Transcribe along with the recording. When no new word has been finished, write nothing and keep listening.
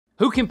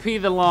Who can pee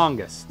the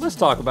longest? Let's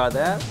talk about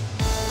that.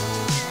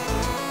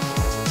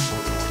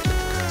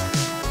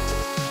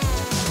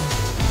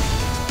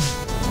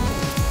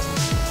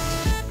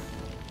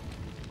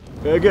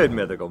 Very good,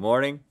 Mythical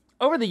Morning.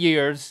 Over the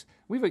years,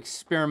 we've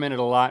experimented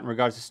a lot in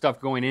regards to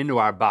stuff going into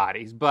our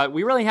bodies, but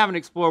we really haven't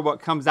explored what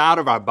comes out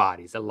of our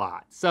bodies a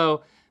lot.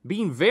 So,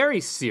 being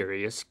very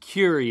serious,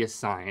 curious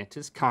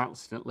scientists,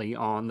 constantly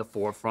on the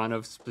forefront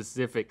of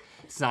specific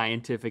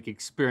scientific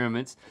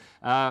experiments,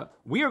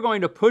 we are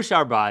going to push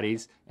our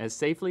bodies as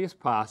safely as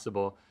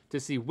possible to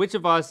see which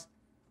of us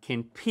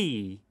can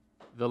pee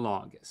the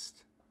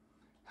longest.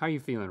 How are you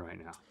feeling right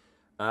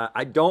now?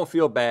 I don't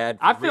feel bad.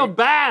 I feel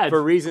bad.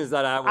 For reasons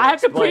that I will I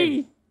have explain.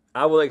 to pee.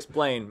 I will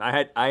explain.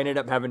 I ended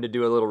up having to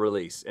do a little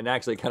release, and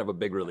actually kind of a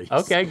big release.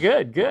 Okay,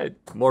 good.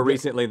 More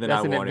recently than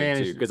That's I an wanted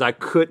advantage. to, because I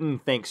couldn't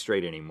think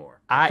straight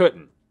anymore. I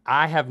couldn't.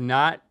 I have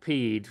not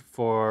peed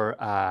for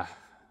a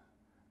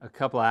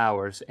couple of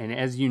hours, and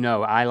as you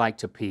know, I like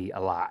to pee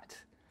a lot.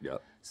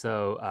 Yep.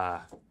 So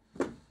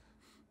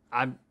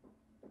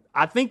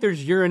I think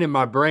there's urine in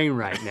my brain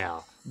right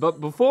now. But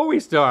before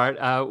we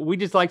start, we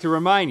just like to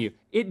remind you,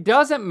 it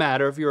doesn't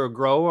matter if you're a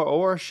grower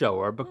or a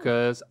shower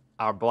because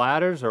our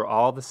bladders are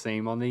all the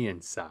same on the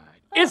inside.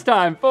 It's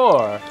time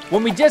for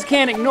When We Just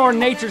Can't Ignore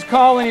Nature's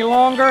Call Any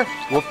Longer,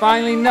 we'll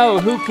finally know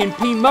who can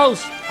pee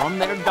most from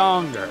their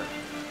donger.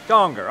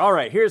 Donger. All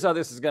right, here's how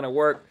this is gonna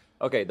work.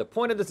 Okay, the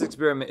point of this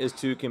experiment is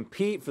to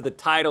compete for the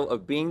title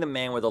of being the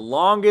man with the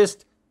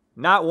longest,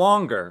 not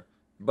longer,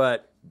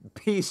 but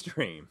pee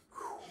stream.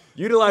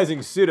 Utilizing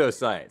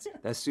pseudoscience.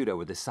 That's pseudo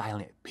with the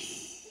silent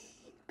pee.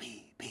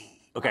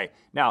 Okay,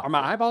 now. Are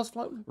my eyeballs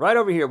floating? Right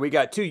over here, we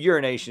got two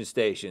urination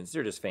stations.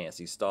 They're just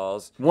fancy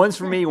stalls. One's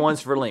for me,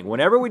 one's for Link.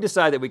 Whenever we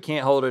decide that we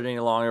can't hold it any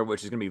longer,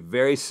 which is gonna be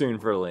very soon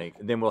for Link,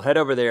 then we'll head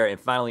over there and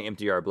finally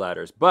empty our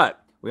bladders.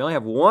 But we only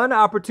have one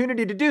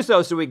opportunity to do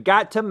so we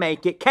got to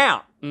make it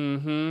count.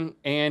 Mm-hmm,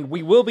 and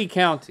we will be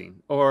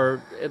counting,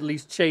 or at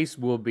least Chase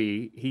will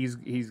be.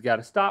 He's got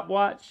a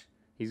stopwatch.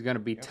 He's gonna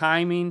be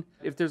timing.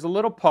 If there's a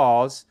little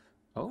pause,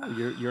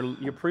 you're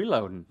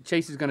preloading.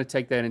 Chase is gonna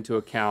take that into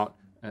account,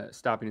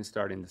 stopping and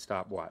starting the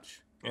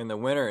stopwatch. And the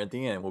winner at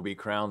the end will be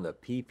crowned the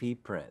PP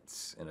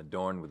Prince and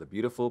adorned with a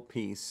beautiful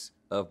piece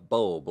of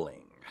bowl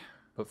bling.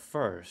 But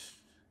first,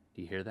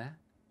 do you hear that?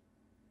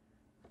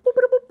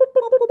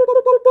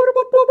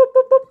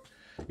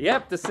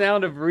 Yep, the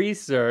sound of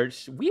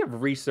research. We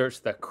have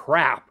researched the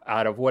crap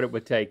out of what it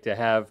would take to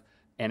have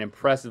an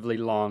impressively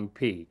long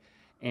pee.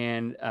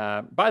 And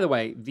by the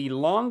way, the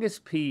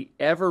longest pee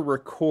ever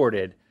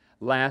recorded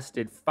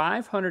lasted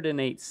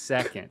 508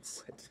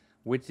 seconds,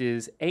 which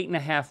is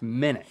 8.5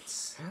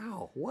 minutes.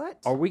 How? What?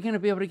 Are we gonna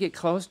be able to get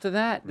close to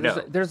that?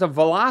 No. There's a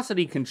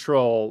velocity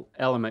control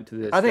element to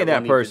this. I think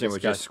that we need to person was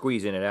discuss. just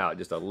squeezing it out,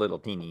 just a little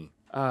teeny.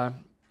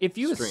 If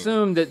you stream.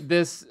 assume that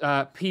this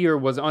peer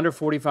was under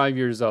 45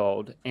 years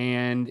old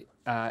and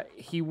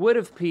he would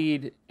have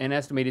peed an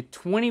estimated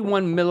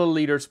 21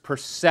 milliliters per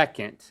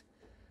second,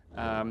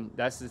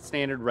 that's the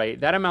standard rate.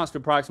 That amounts to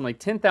approximately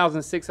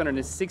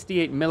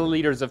 10,668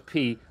 milliliters of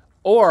pee,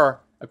 or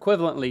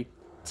equivalently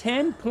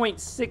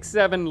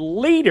 10.67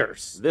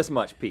 liters. This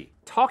much pee.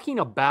 Talking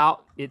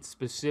about it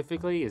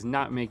specifically is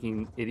not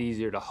making it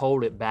easier to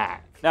hold it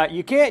back. Now,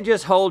 you can't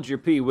just hold your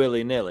pee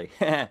willy-nilly,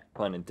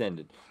 pun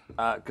intended,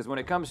 because when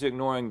it comes to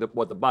ignoring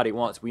what the body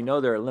wants, we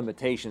know there are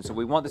limitations, so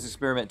we want this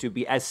experiment to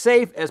be as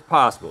safe as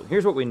possible.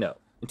 Here's what we know.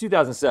 In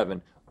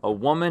 2007, a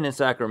woman in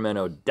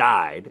Sacramento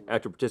died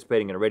after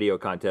participating in a radio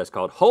contest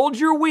called Hold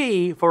Your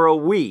Wii for a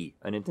Wii,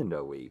 a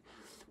Nintendo Wii.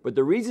 But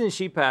the reason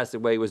she passed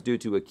away was due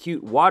to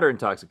acute water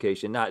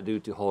intoxication, not due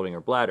to holding her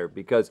bladder,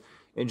 because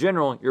in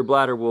general, your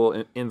bladder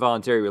will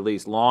involuntarily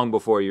release long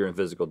before you're in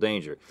physical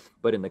danger.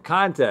 But in the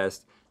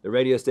contest, the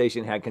radio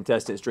station had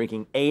contestants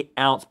drinking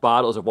 8-ounce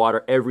bottles of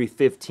water every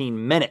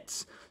 15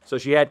 minutes. So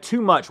she had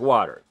too much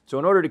water. So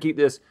in order to keep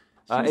this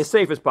as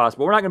safe as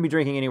possible, we're not gonna be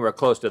drinking anywhere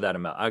close to that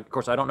amount. Of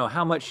course, I don't know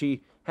how much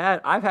she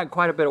had. I've had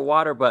quite a bit of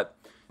water, but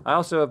I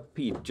also have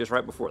peed just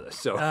right before this,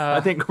 so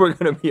I think we're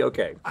gonna be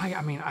okay.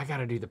 I mean, I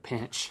gotta do the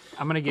pinch.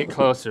 I'm gonna get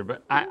closer,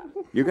 but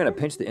You're gonna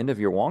pinch the end of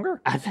your wonger?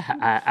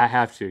 I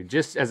have to,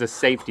 just as a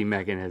safety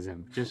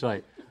mechanism. Just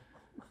like,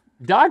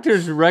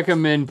 doctors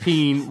recommend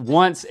peeing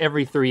once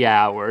every 3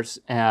 hours,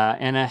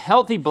 and a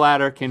healthy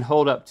bladder can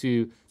hold up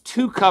to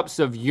 2 cups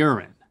of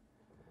urine.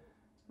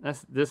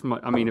 That's this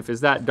much. I mean, if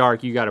it's that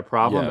dark, you got a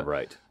problem. Yeah,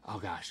 right. Oh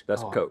gosh.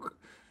 That's Coke.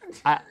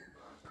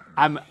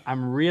 I'm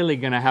really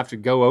gonna have to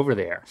go over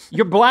there.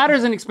 Your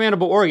bladder's an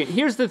expandable organ.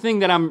 Here's the thing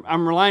that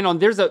I'm relying on.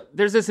 There's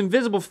this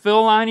invisible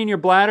fill line in your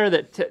bladder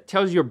that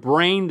tells your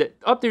brain that,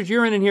 there's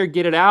urine in here,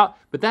 get it out.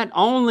 But that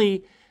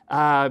only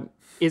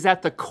is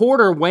at the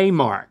quarter way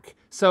mark.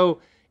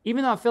 So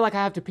even though I feel like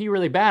I have to pee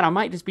really bad, I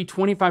might just be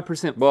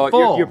 25% full.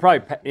 Well,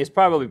 it's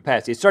probably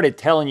past. It started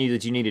telling you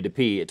that you needed to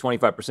pee at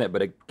 25%,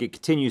 but it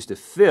continues to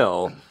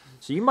fill.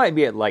 So you might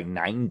be at like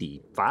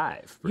 95%.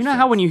 You know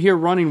how when you hear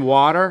running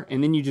water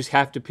and then you just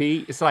have to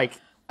pee? It's like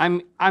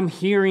I'm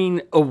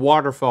hearing a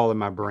waterfall in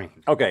my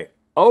brain. Okay,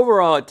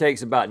 Overall, it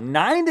takes about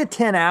 9 to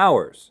 10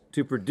 hours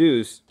to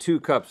produce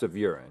 2 cups of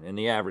urine in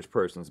the average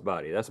person's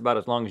body. That's about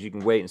as long as you can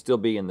wait and still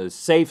be in the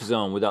safe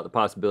zone without the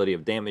possibility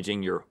of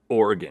damaging your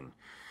organ.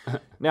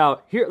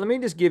 Now, here, let me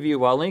just give you,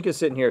 while Link is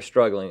sitting here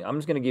struggling, I'm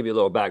just gonna give you a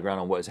little background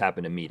on what's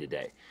happened to me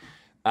today.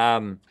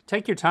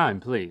 Take your time,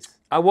 please.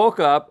 I woke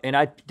up and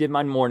I did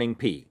my morning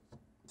pee.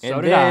 So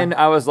And did then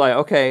I was like,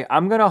 okay,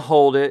 I'm gonna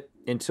hold it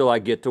until I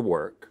get to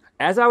work.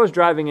 As I was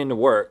driving into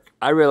work,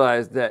 I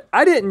realized that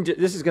I didn't,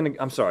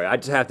 I'm sorry, I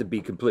just have to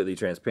be completely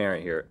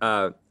transparent here.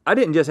 I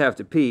didn't just have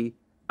to pee,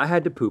 I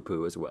had to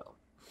poo-poo as well.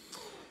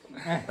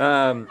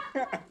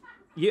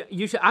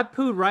 You should. I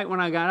pooed right when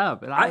I got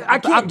up. I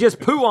can't just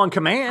poo on I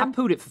command.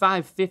 pooed at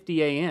 5:50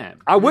 a.m.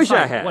 I wish It's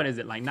I like, had. What is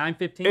it, like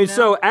 9:15 And now?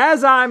 so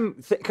as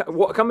I'm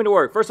coming to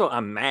work, first of all,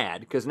 I'm mad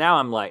because now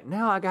I'm like,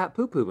 now I got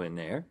poo-poo in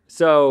there.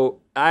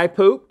 So I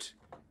pooped,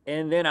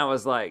 and then I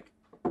was like,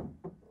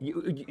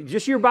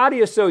 just your body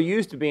is so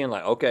used to being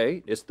like,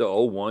 okay, it's the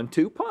old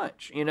 1-2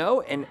 punch, you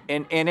know? And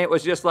it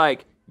was just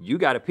like, you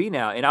gotta pee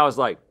now. And I was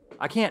like,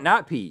 I can't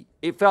not pee.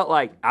 It felt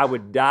like I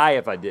would die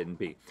if I didn't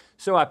pee.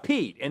 So I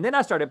peed, and then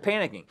I started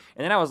panicking.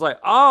 And then I was like,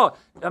 oh,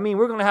 I mean,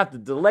 we're gonna have to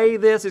delay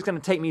this. It's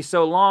gonna take me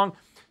so long.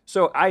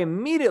 So I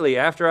immediately,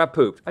 after I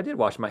pooped, I did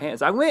wash my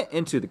hands. I went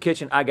into the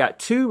kitchen. I got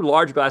 2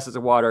 large glasses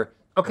of water.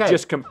 Okay.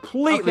 Just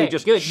completely, Okay,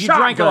 just good. You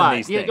drank a lot.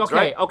 these Yeah, things, okay,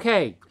 right?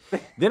 okay.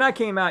 Then I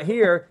came out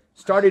here,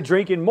 started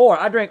drinking more.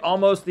 I drank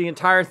almost the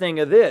entire thing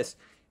of this.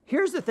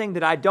 Here's the thing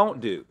that I don't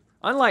do.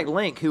 Unlike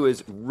Link, who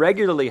is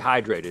regularly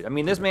hydrated. I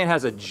mean, this man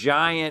has a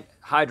giant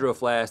hydro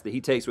flask that he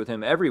takes with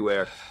him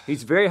everywhere.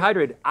 He's very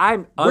hydrated.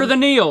 We're the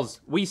Neils.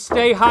 We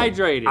stay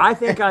hydrated. I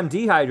think I'm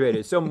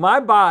dehydrated. So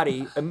my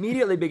body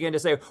immediately began to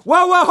say,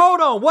 whoa,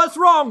 hold on. What's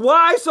wrong?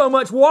 Why so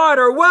much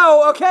water?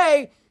 Whoa,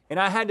 okay. And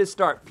I had to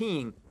start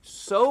peeing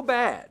so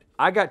bad.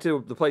 I got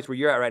to the place where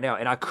you're at right now,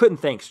 and I couldn't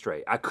think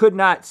straight. I could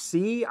not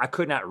see. I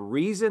could not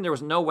reason. There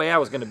was no way I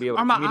was going to be able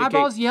to communicate. Are my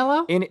eyeballs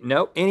yellow?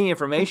 Any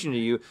information to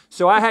you.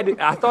 So I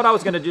thought I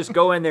was going to just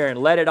go in there and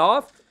let it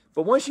off.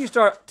 But once you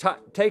start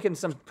taking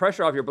some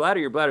pressure off your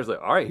bladder's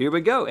like, all right, here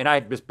we go. And I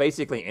just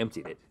basically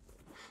emptied it.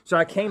 So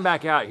I came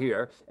back out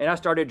here, and I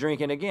started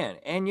drinking again.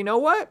 And you know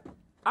what?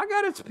 I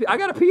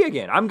gotta pee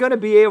again. I'm going to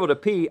be able to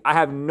pee. I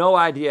have no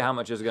idea how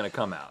much is going to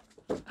come out.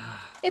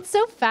 It's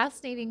so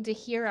fascinating to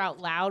hear out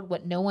loud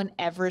what no one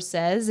ever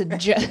says and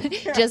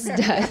just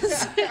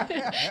does.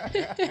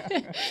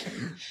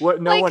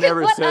 What no one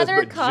ever what says,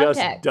 other but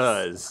context just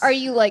does. Are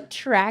you like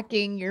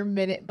tracking your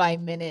minute by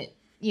minute,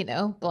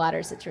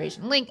 bladder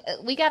situation? Link,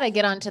 we got to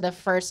get on to the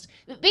first.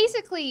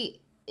 Basically,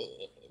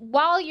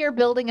 while you're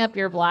building up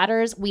your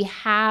bladders, we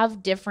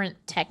have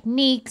different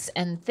techniques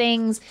and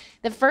things.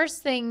 The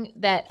first thing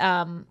that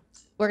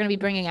we're going to be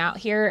bringing out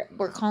here,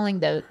 we're calling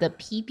the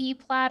pee-pee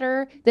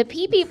platter. The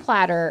pee-pee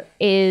platter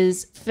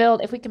is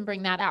filled, if we can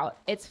bring that out,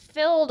 it's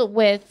filled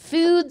with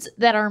foods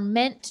that are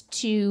meant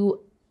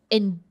to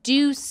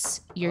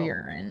induce your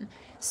urine.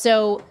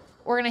 So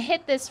we're going to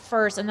hit this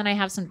first, and then I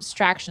have some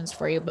distractions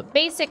for you. But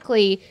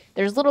basically,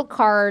 there's little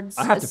cards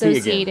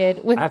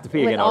associated with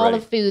all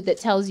the food that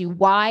tells you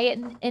why it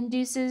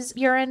induces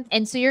urine.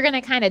 And so you're going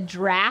to kind of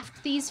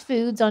draft these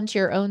foods onto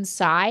your own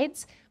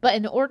sides. But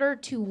in order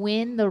to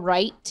win the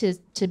right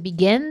to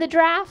begin the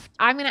draft,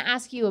 I'm going to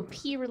ask you a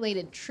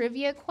pee-related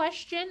trivia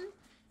question.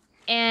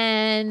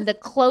 And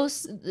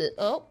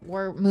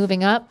we're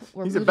moving up.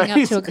 We're moving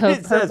up to a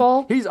code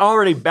purple. He's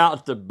already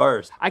about to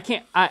burst.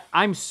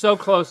 I'm so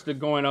close to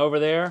going over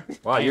there.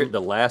 Wow, you're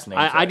the last name.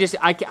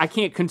 I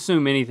can't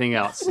consume anything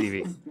else,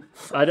 Stevie.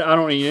 I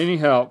don't need any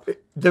help.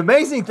 The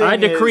amazing thing I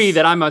decree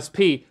that I must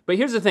pee. But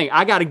here's the thing.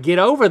 I got to get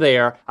over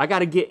there. I got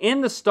to get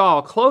in the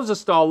stall, close the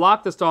stall,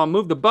 lock the stall,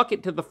 move the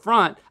bucket to the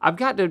front. I've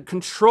got to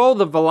control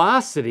the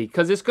velocity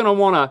because it's going to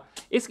want to,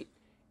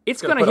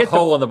 it's going to hit a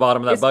hole in the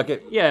bottom of that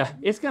bucket. Yeah,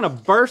 it's going to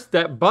burst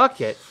that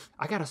bucket.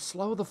 I got to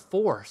slow the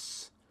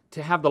force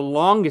to have the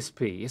longest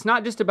pee. It's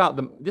not just about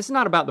this is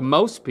not about the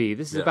most pee.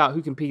 This is about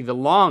who can pee the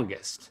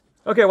longest.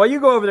 Okay, while you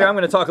go over there, I'm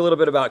going to talk a little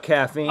bit about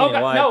caffeine. Oh,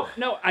 God,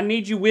 no, I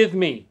need you with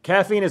me.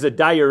 Caffeine is a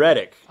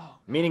diuretic,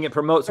 meaning it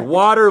promotes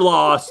water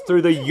loss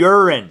through the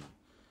urine.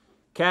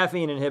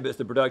 Caffeine inhibits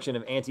the production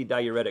of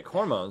antidiuretic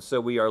hormones, so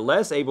we are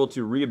less able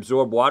to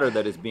reabsorb water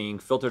that is being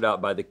filtered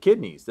out by the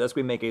kidneys. Thus,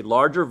 we make a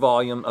larger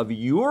volume of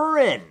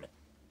urine,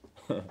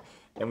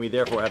 and we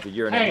therefore have to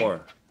urinate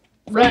more.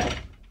 Brett.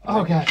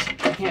 Oh, gosh.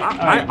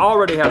 I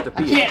already have to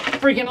pee. I can't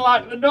freaking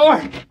lock the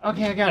door.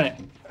 Okay, I got it.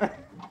 All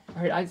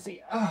right, I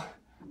see. Oh,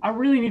 I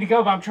really need to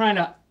go, but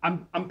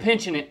I'm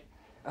pinching it.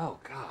 Oh,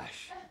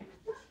 gosh.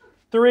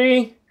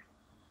 3,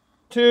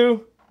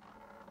 2.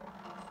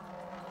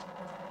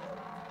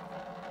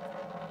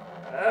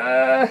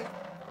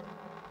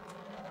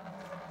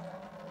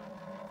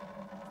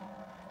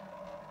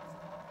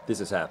 This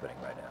is happening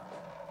right now.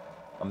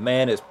 A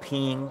man is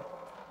peeing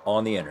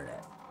on the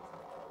internet.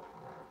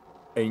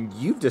 And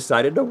you've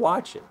decided to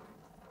watch it.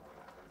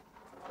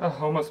 Oh,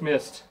 almost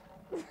missed.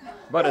 I'm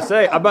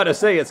about to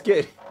say it's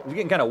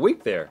getting kind of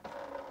weak there.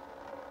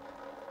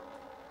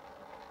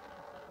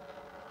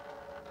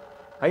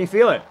 How you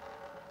feeling?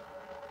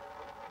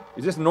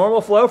 Is this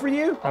normal flow for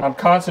you? I'm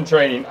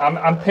concentrating.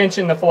 I'm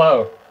pinching the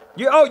flow.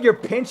 You're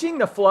pinching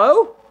the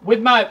flow?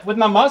 With my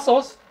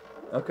muscles.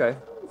 Okay.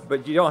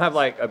 But you don't have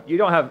like,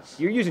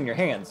 you're using your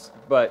hands,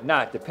 but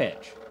not to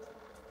pinch.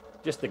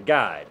 Just to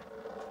guide.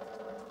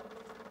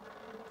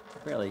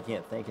 Apparently you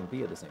can't think and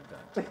pee at the same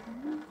time.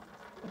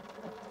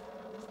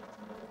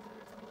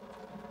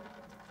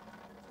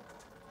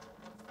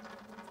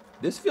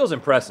 This feels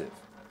impressive.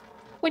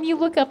 When you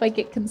look up, I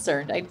get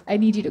concerned. I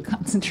need you to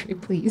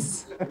concentrate,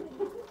 please.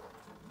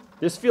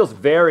 This feels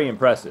very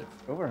impressive.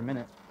 Over a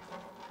minute.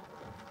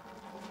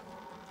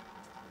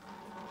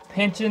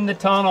 Pinching the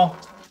tunnel.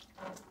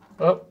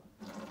 Oh.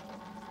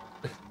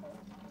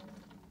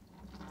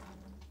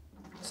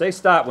 Say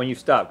stop when you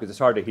stop, because it's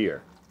hard to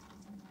hear.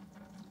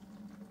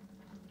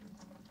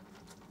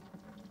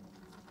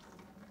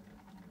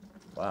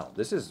 Wow,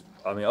 this is,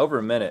 over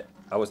a minute.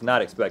 I was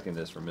not expecting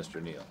this from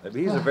Mr. Neal.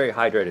 He's a very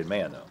hydrated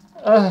man,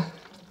 though.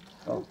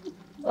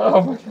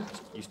 Oh my God.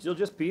 You still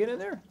just peeing in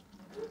there?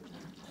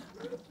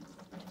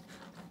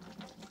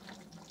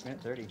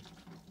 Minute 30.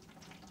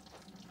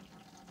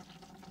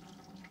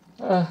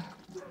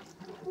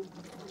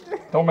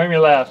 Don't make me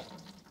laugh.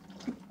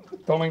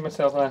 Don't make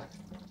myself laugh.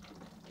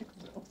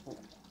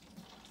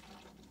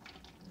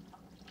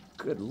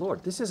 Good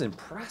Lord, this is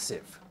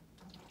impressive.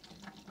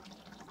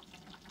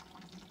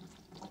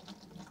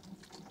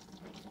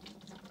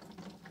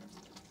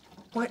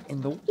 What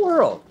in the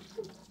world?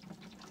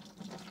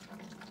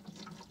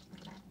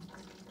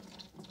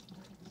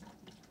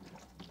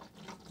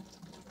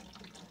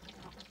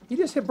 You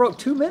just broke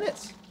 2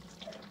 minutes.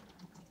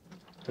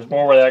 There's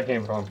more where that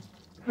came from.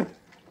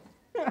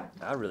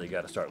 I really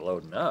got to start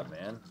loading up,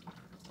 man.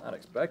 Not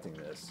expecting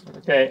this.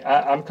 Okay,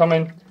 I'm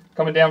coming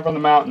down from the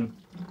mountain.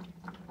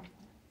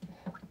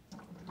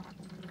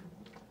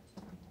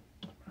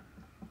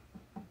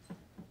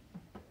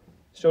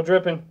 Still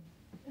dripping.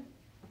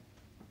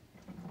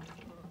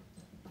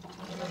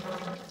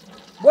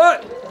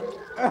 What?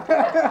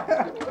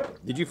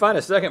 Did you find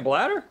a second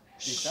bladder?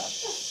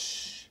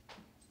 Shh.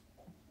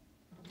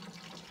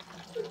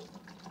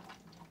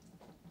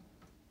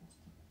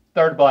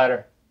 Third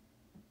bladder.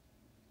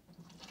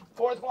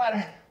 Fourth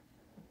bladder.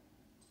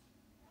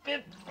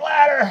 Fifth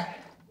bladder.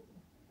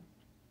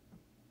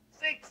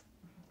 Sixth.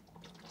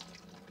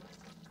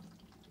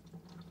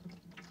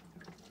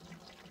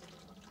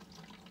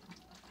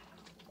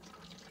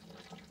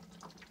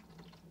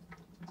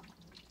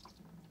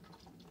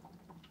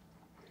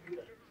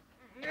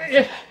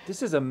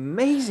 This is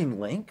amazing,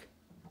 Link.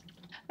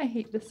 I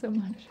hate this so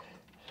much.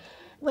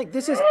 Link,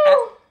 this is...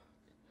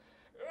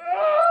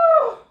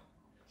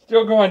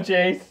 Still going,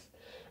 Chase.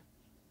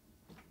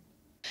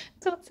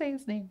 Don't say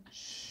his name.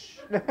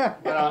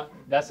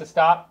 That's a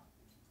stop.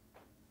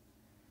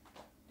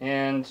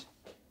 And...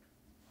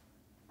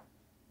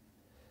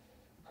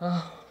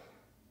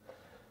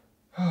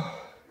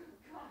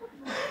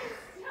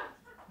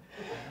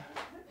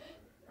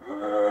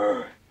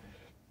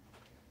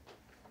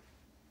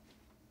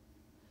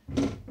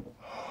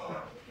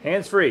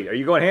 Hands free. Are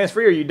you going hands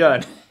free or are you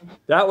done?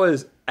 That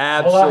was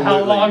absolutely...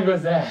 How long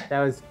was that?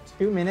 That was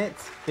 2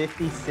 minutes,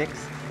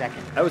 56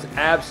 seconds. That was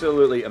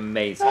absolutely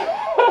amazing.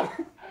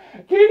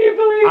 Can you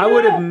believe I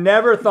would have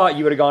never thought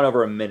you would have gone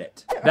over a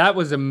minute. That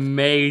was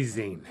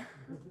amazing.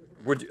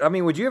 Would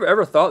you have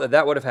ever thought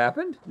that would have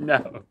happened?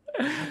 No.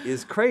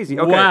 It's crazy.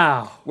 Okay.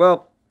 Wow.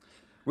 Well,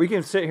 we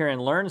can sit here and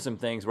learn some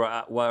things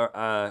while my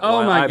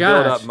I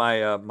build gosh.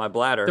 up my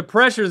bladder. The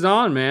pressure's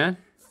on, man.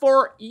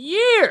 For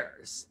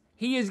years,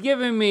 he has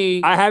given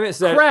me I haven't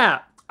said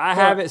crap. I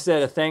haven't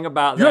said a thing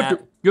about You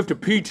that. have to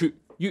pee too.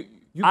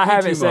 You I pee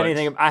haven't too said much.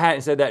 anything. I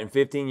hadn't said that in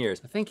 15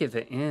 years. I think at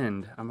the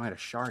end, I might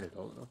have sharted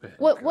a little bit.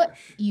 What?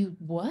 You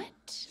what?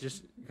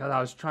 Just because I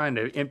was trying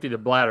to empty the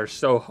bladder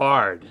so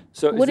hard.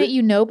 So Wouldn't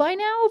you know by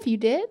now if you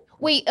did?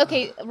 Wait,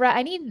 okay, right.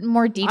 I need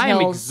more details. I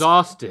am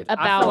exhausted. I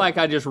about- feel like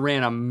I just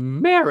ran a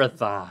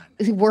marathon.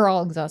 We're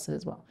all exhausted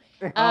as well.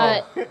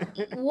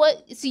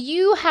 What? So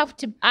you have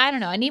to. I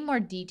don't know. I need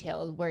more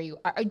details. Where you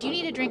are? Do you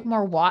need to drink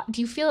more water?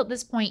 Do you feel at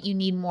this point you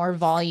need more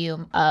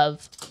volume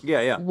of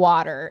Yeah.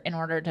 water in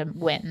order to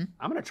win?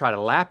 I'm gonna try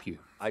to lap you.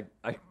 I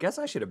guess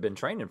I should have been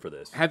training for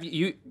this. Have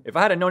you? If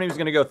I had known he was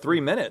going to go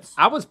 3 minutes.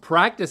 I was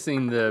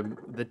practicing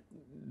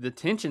the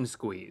tension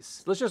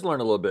squeeze. Let's just learn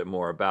a little bit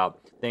more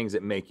about things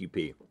that make you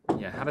pee.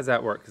 Yeah, how does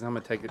that work? Because I'm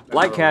gonna take it.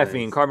 Like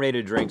caffeine,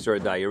 carbonated drinks are a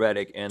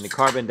diuretic, and the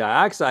carbon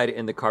dioxide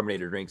in the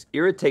carbonated drinks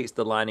irritates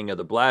the lining of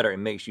the bladder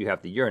and makes you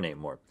have to urinate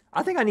more.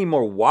 I think I need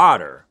more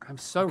water. I'm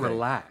so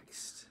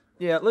relaxed.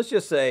 Yeah, let's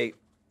just say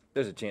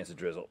there's a chance of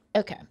drizzle.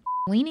 Okay.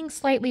 Leaning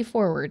slightly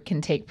forward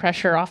can take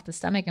pressure off the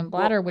stomach and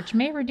bladder, which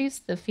may reduce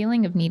the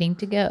feeling of needing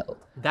to go.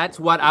 That's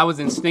what I was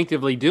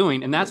instinctively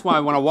doing, and that's why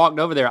when I walked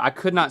over there, I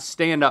could not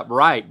stand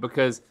upright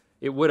because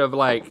it would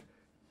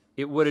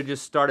have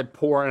just started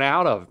pouring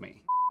out of me.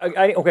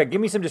 Okay,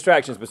 give me some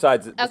distractions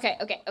besides. Okay.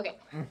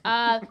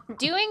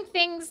 Doing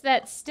things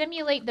that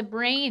stimulate the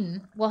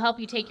brain will help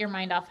you take your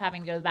mind off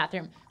having to go to the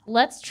bathroom.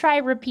 Let's try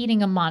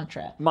repeating a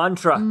mantra.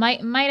 Mantra.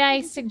 Might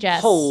I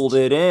suggest? Hold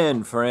it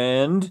in,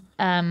 friend.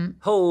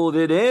 Hold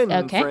it in,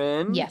 Okay.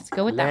 friend. Yes,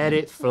 go with that. Let one.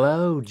 it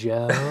flow,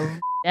 Joe.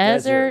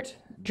 Desert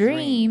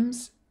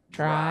dreams,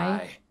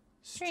 dry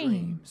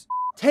streams.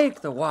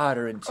 Take the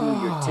water into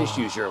your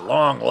tissues, your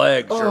long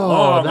legs, your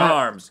long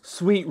arms.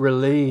 Sweet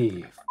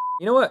relief.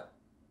 You know what?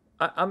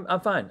 I'm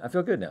fine. I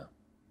feel good now.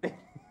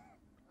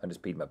 I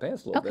just peed my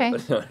pants a little Okay.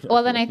 bit. But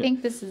Well, then I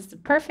think this is the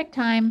perfect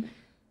time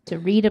to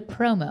read a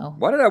promo.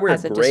 Why did I wear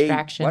as a gray?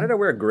 distraction? Why did I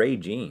wear gray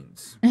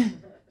jeans?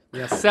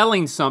 Yeah,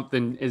 selling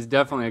something is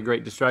definitely a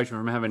great distraction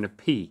from having to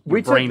pee. Your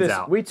We brain's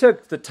out. We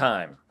took the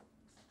time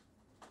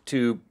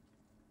to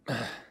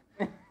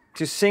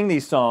sing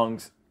these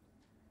songs,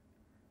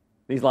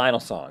 these Lionel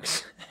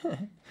songs.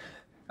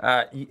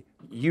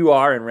 You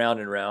Are and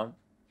Round,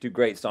 two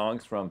great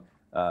songs from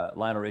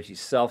Lionel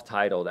Richie's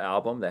self-titled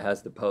album that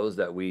has the pose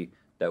that we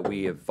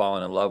have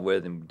fallen in love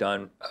with and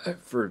done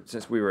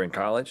since we were in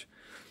college.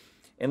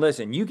 And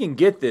listen, you can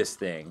get this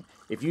thing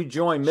if you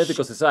join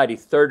Mythical Society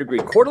 3rd Degree,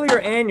 quarterly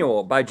or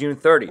annual, by June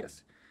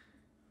 30th.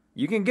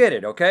 You can get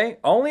it, okay?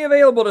 Only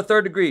available to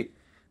 3rd Degree.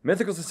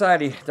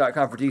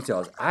 MythicalSociety.com for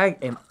details.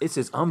 It's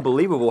just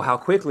unbelievable how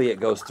quickly it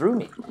goes through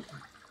me.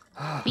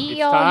 Be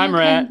It's all time, you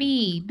Rat. can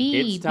be.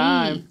 It's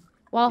time.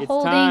 While It's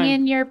holding time.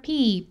 in your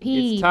pee.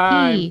 It's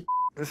time.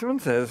 This one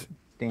says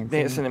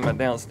Dancing. in my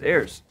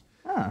downstairs.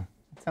 Huh.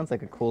 That sounds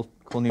like a cool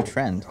new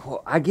trend.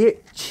 Well, I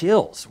get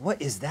chills.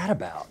 What is that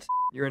about?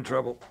 You're in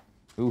trouble.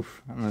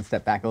 Oof. I'm gonna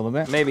step back a little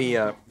bit. Maybe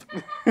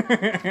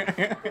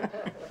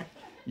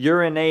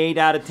you're an 8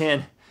 out of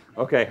 10.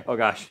 Okay. Oh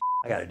gosh.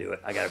 I gotta do it.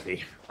 I gotta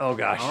pee. Oh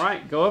gosh. All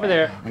right, go over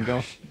there. I'm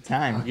gonna go.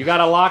 Time. You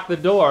gotta lock the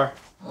door.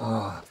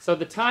 So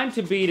the time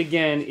to beat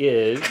again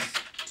is...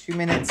 2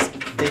 minutes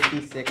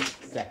 56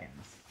 seconds.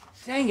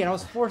 Dang it, I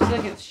was 4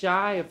 seconds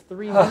shy of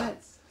 3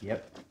 minutes.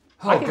 Yep.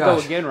 I can go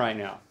again right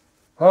now.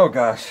 Oh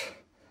gosh.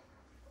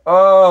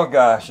 Oh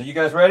gosh. Are you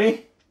guys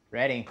ready?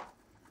 Ready.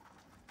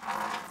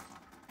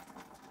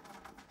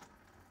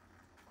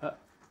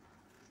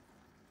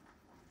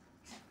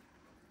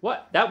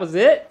 What? That was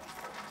it?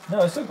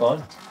 No, it's still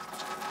going.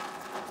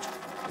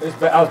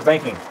 I was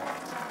banking.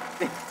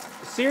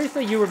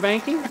 Seriously, you were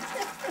banking?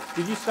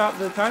 Did you stop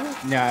the timer?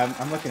 No,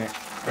 I'm looking at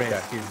Chris.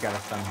 Okay. He's got a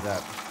thumbs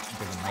up.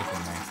 There's a mic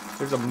in there.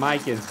 There's a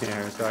mic in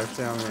there, so our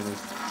sound man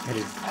is...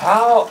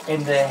 How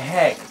in the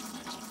heck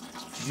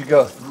did you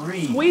go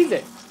 3? Squeeze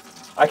it.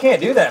 I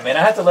can't do that, man. I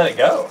have to let it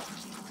go.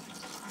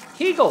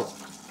 Kegel.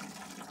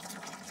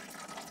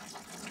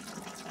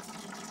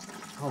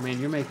 Oh man,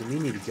 you're making me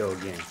need to go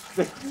again.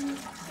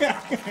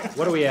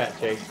 What are we at,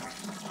 Jake?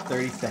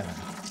 37.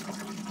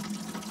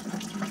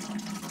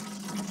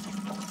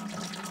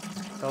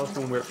 Tell us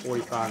when we're at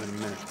 45 in a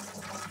minute.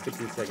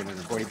 15-second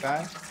interval.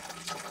 45.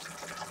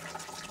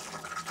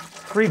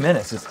 3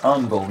 minutes is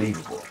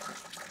unbelievable.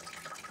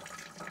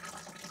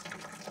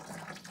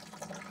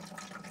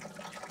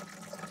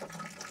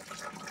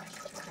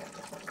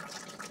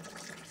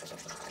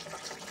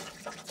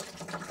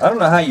 I don't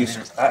know how you.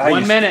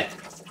 1 minute.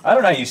 I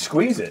don't know how you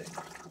squeeze it.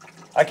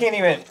 I can't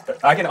even.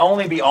 I can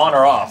only be on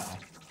or off.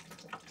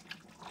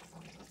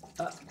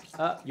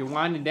 You're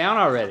winding down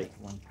already.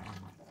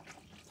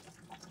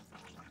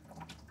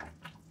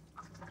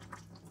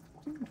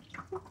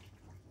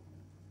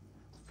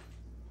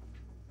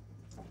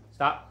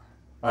 Stop.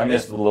 I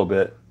missed a little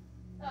bit.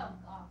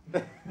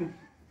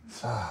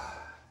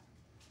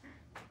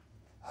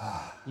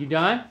 You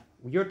done?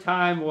 Your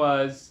time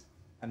was...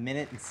 1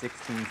 minute and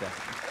 16 seconds.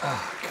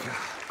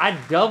 I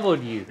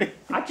doubled you.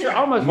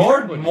 Almost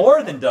doubled you.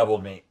 More than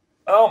doubled me.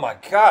 Oh my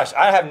gosh,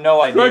 I have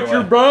no idea. Stretch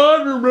your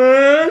bladder,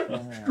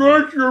 man.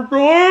 Stretch your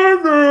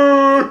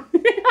bladder.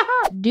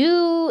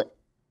 Do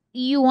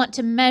you want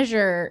to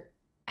measure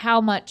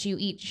how much you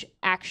each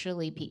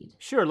actually peed?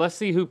 Sure, let's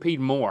see who peed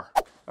more.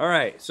 All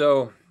right,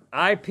 so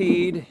I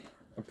peed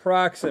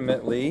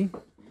approximately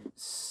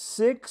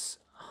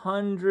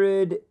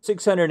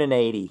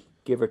 680,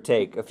 give or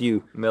take a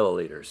few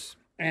milliliters.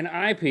 And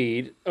I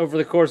peed over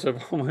the course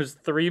of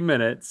almost 3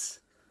 minutes.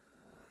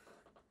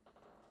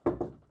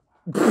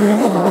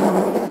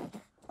 Less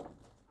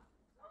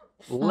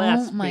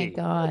Oh my pee.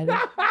 god.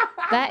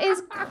 That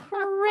is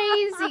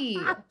crazy.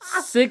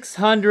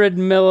 600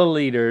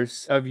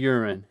 milliliters of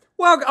urine.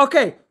 Well,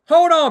 okay,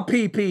 hold on,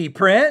 PP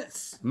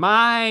Prince.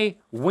 My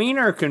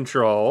wiener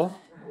control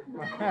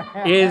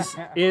is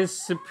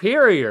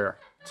superior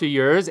to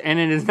yours, and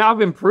it has now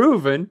been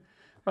proven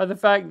by the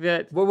fact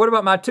that... Well, what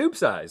about my tube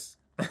size?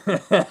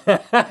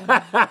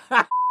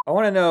 I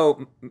want to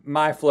know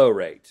my flow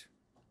rate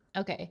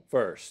Okay.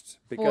 first,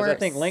 because I For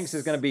think Lynx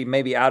is going to be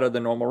maybe out of the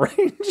normal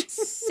range.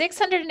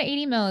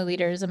 680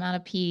 milliliters amount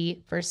of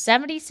pee for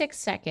 76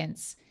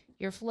 seconds.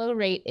 Your flow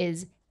rate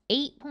is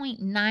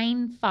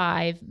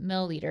 8.95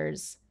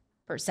 milliliters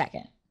per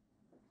second.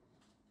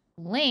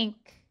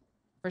 Link,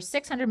 for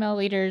 600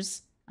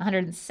 milliliters,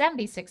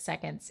 176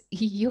 seconds,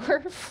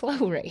 your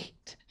flow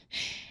rate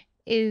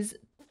is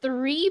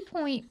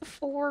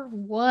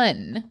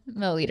 3.41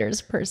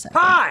 milliliters per second.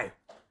 Hi!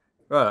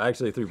 Oh,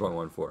 actually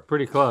 3.14.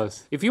 Pretty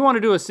close. If you want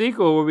to do a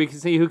sequel where we can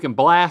see who can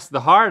blast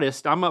the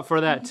hardest, I'm up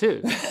for that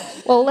too.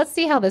 Well, let's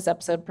see how this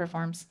episode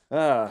performs.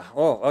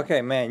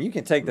 Okay, man, you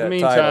can take that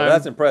Meantime, title.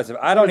 That's impressive.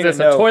 I don't Is even this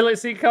know. a toilet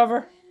seat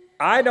cover?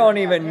 I don't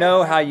even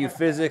know how you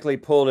physically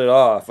pulled it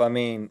off. I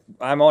mean,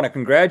 I'm going to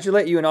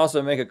congratulate you and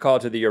also make a call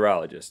to the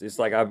urologist. It's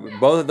like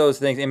both of those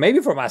things, and maybe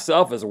for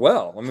myself as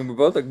well. I mean,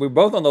 we're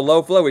both on the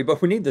low flow. We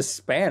need the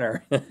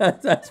spanner.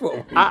 That's what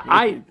we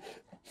need.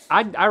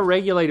 I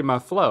regulated my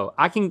flow.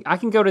 I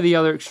can go to the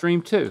other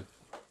extreme too.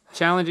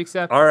 Challenge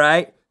accepted. All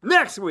right,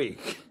 next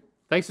week.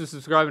 Thanks for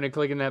subscribing and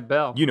clicking that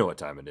bell. You know what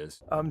time it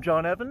is. I'm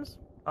John Evans.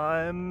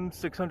 I'm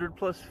 600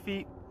 plus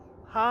feet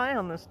high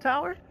on this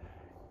tower,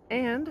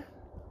 and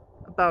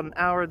about an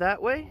hour that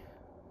way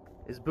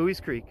is Bowie's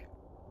Creek.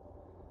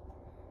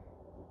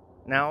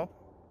 Now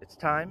it's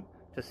time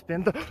to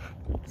spin the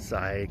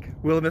psych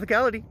wheel of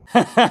mythicality.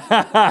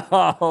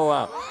 Oh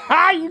wow!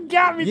 Ah, you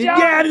got me, You John.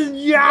 got it, John.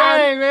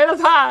 Dang, man,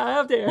 that's high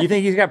up there. You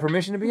think he's got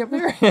permission to be up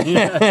there?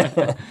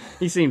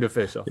 He seemed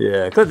official.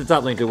 Yeah. Click the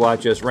top link to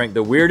watch us rank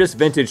the weirdest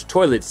vintage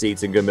toilet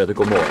seats in Good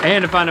Mythical More.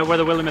 And to find out where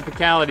the Willie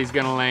Mythicality is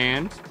gonna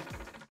land.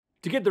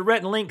 To get the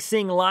Rhett and Link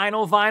Sing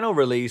Lionel vinyl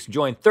release,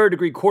 join Third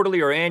Degree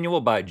Quarterly or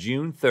Annual by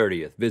June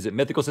 30th. Visit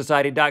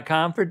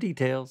mythicalsociety.com for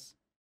details.